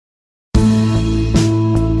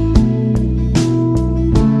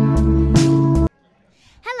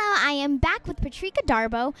Patrika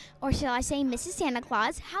Darbo, or shall I say Mrs. Santa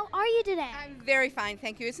Claus. How are you today? I'm very fine,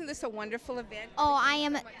 thank you. Isn't this a wonderful event? Oh, So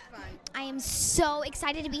much fun. I am so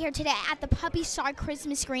excited to be here today at the Puppy Star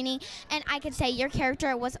Christmas screening, and I could say your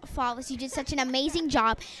character was flawless. You did such an amazing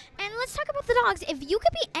job. And let's talk about the dogs. If you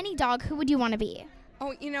could be any dog, who would you want to be?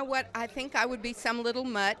 Oh, you know what? I think I would be some little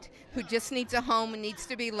mutt who just needs a home and needs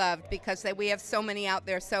to be loved because we have so many out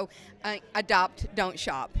there. So adopt, don't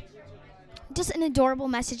shop. Just an adorable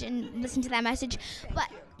message, and listen to that message. But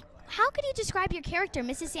how could you describe your character,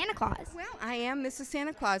 Mrs. Santa Claus? Well, I am Mrs.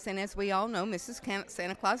 Santa Claus, and as we all know, Mrs.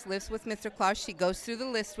 Santa Claus lives with Mr. Claus. She goes through the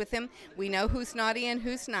list with him. We know who's naughty and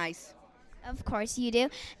who's nice. Of course you do.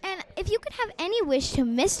 And if you could have any wish to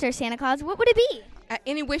Mr. Santa Claus, what would it be?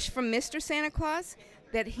 Any wish from Mr. Santa Claus?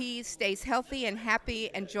 That he stays healthy and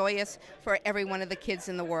happy and joyous for every one of the kids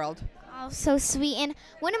in the world. Oh, so sweet. And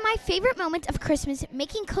one of my favorite moments of Christmas,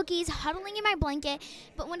 making cookies, huddling in my blanket.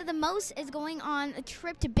 But one of the most is going on a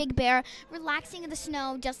trip to Big Bear, relaxing in the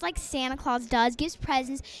snow, just like Santa Claus does, gives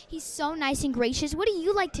presents. He's so nice and gracious. What do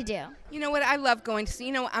you like to do? You know what? I love going to see.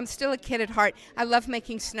 You know, I'm still a kid at heart. I love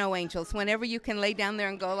making snow angels. Whenever you can lay down there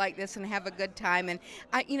and go like this and have a good time. And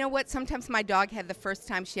you know what? Sometimes my dog had the first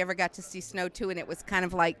time she ever got to see snow, too, and it was kind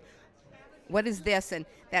of like, what is this? And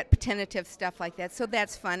that tentative stuff like that. So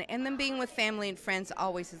that's fun. And then being with family and friends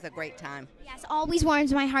always is a great time. Yes, always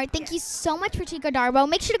warms my heart. Thank you so much, Patrika Darbo.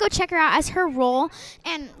 Make sure to go check her out as her role.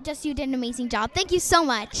 And just you did an amazing job. Thank you so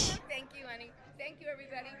much. Thank you, honey. Thank you,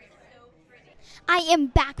 everybody. I am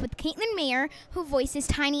back with Kaitlyn Maher, who voices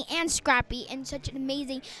Tiny and Scrappy in such an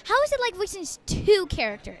amazing... How is it like voicing two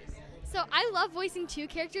characters? So I love voicing two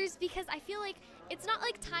characters because I feel like it's not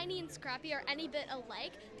like Tiny and Scrappy are any bit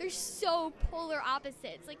alike. They're so polar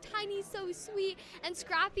opposites. Like Tiny's so sweet and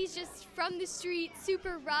Scrappy's just from the street,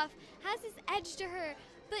 super rough, has this edge to her,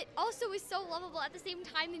 but also is so lovable at the same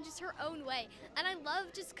time in just her own way. And I love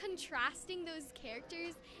just contrasting those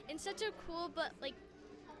characters in such a cool but like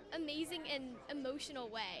amazing and emotional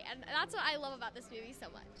way. And that's what I love about this movie so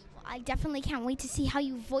much. Well, I definitely can't wait to see how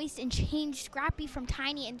you voiced and changed Scrappy from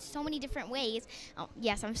Tiny in so many different ways. Oh,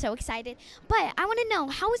 yes, I'm so excited. But I want to know,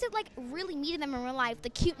 how is it like really meeting them in real life? The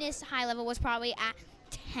cuteness high level was probably at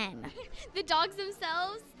 10. The dogs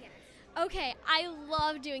themselves? Okay, I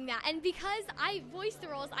love doing that. And because I voiced the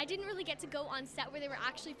roles, I didn't really get to go on set where they were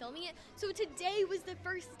actually filming it. So today was the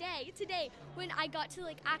first day, when I got to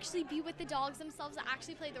like actually be with the dogs themselves and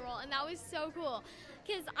actually play the role. And that was so cool.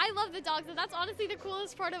 Because I love the dogs, and that's honestly the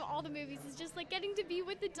coolest part of all the movies is just like getting to be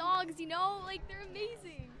with the dogs, you know? Like, they're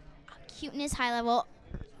amazing. Cuteness high level,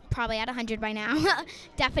 probably at 100 by now.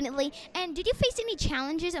 Definitely. And did you face any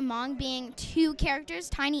challenges among being two characters,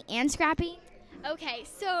 Tiny and Scrappy? Okay,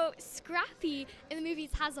 so Scrappy in the movies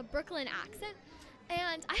has a Brooklyn accent,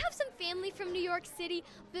 and I have some family from New York City,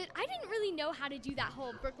 but I didn't really know how to do that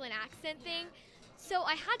whole Brooklyn accent thing. So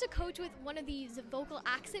I had to coach with one of these vocal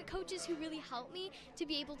accent coaches who really helped me to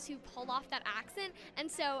be able to pull off that accent. And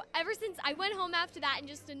so ever since I went home after that and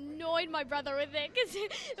just annoyed my brother with it, because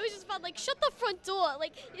it was just fun, like, shut the front door.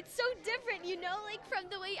 Like, it's so different, you know, like from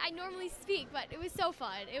the way I normally speak, but it was so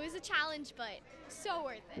fun. It was a challenge, but so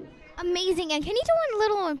worth it. Amazing. And can you do one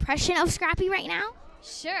little impression of Scrappy right now?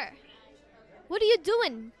 Sure. What are you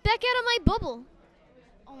doing? Back out of my bubble.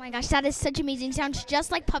 Oh my gosh, that is such amazing. Sounds just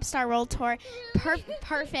like Pup Star World Tour.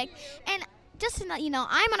 Perfect. And just to let you know,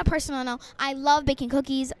 I'm on a personal note. I love baking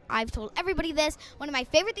cookies. I've told everybody this. One of my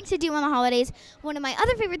favorite things to do on the holidays. One of my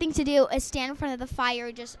other favorite things to do is stand in front of the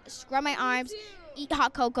fire, just scrub my arms, eat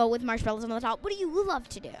hot cocoa with marshmallows on the top. What do you love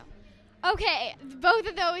to do? Okay, both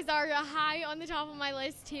of those are high on the top of my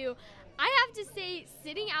list too. I have to say,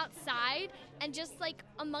 sitting outside and just like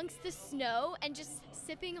amongst the snow and just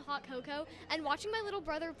sipping hot cocoa and watching my little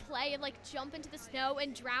brother play and like jump into the snow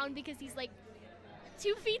and drown because he's like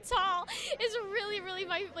 2 feet tall is really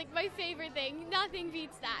my favorite thing. Nothing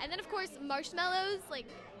beats that. And then of course marshmallows, like,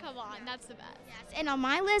 come on, that's the best. Yes, and on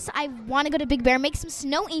my list, I want to go to Big Bear, make some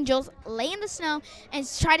snow angels, lay in the snow, and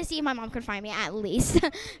try to see if my mom could find me at least.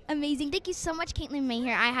 Amazing. Thank you so much, Kaitlyn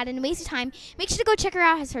Maher. I had an amazing time. Make sure to go check her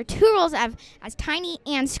out as her two roles as Tiny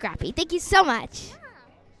and Scrappy. Thank you so much.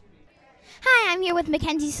 Hi, I'm here with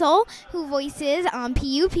Makenzie Sol, who voices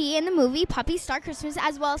PUP in the movie Puppy Star Christmas,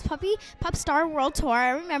 as well as Pup Star World Tour. I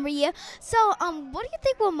remember you. So, what do you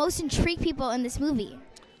think will most intrigue people in this movie?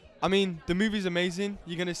 I mean, the movie's amazing.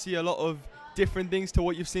 You're going to see a lot of different things to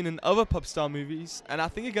what you've seen in other Pup Star movies, and I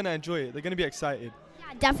think you're going to enjoy it. They're going to be excited.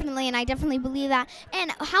 Yeah, definitely, and I definitely believe that.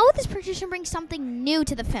 And how would this production bring something new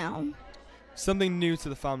to the film? Something new to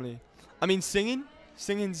the family. I mean,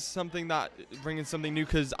 singing's something that bringing something new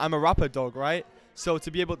because I'm a rapper dog, right? So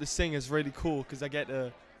to be able to sing is really cool because I get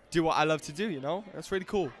to do what I love to do, you know? That's really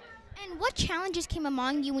cool. And what challenges came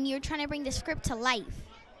among you when you were trying to bring the script to life?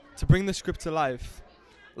 To bring the script to life.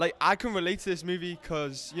 Like, I can relate to this movie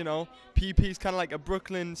because, you know, PUP is kind of like a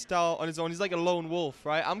Brooklyn style on his own. He's like a lone wolf,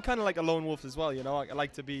 right? I'm kind of like a lone wolf as well, you know? I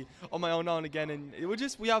like to be on my own now and again. And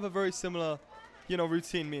we have a very similar, you know,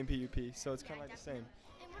 routine, me and PUP. So it's kind of like the same.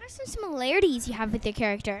 And what are some similarities you have with your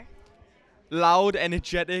character? Loud,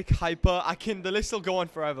 energetic, hyper. The list will go on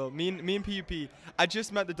forever. Me and PUP, I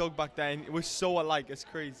just met the dog back then. It was so alike. It's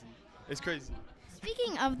crazy. It's crazy.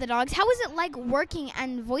 Speaking of the dogs, how was it like working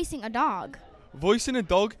and voicing a dog? Voicing a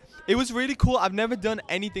dog, it was really cool. I've never done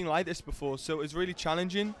anything like this before, so it was really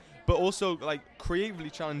challenging, but also like creatively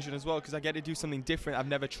challenging as well, because I get to do something different I've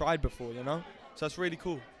never tried before, you know? So that's really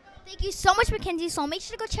cool. Thank you so much, Makenzie Sol. Make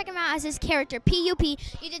sure to go check him out as his character, PUP.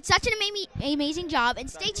 You did such an amazing job, and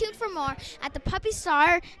stay tuned for more at the Puppy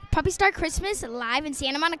Star Christmas live in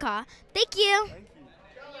Santa Monica. Thank you.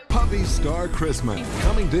 Puppy Star Christmas,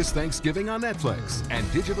 coming this Thanksgiving on Netflix and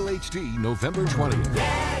digital HD November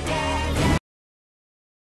 20th.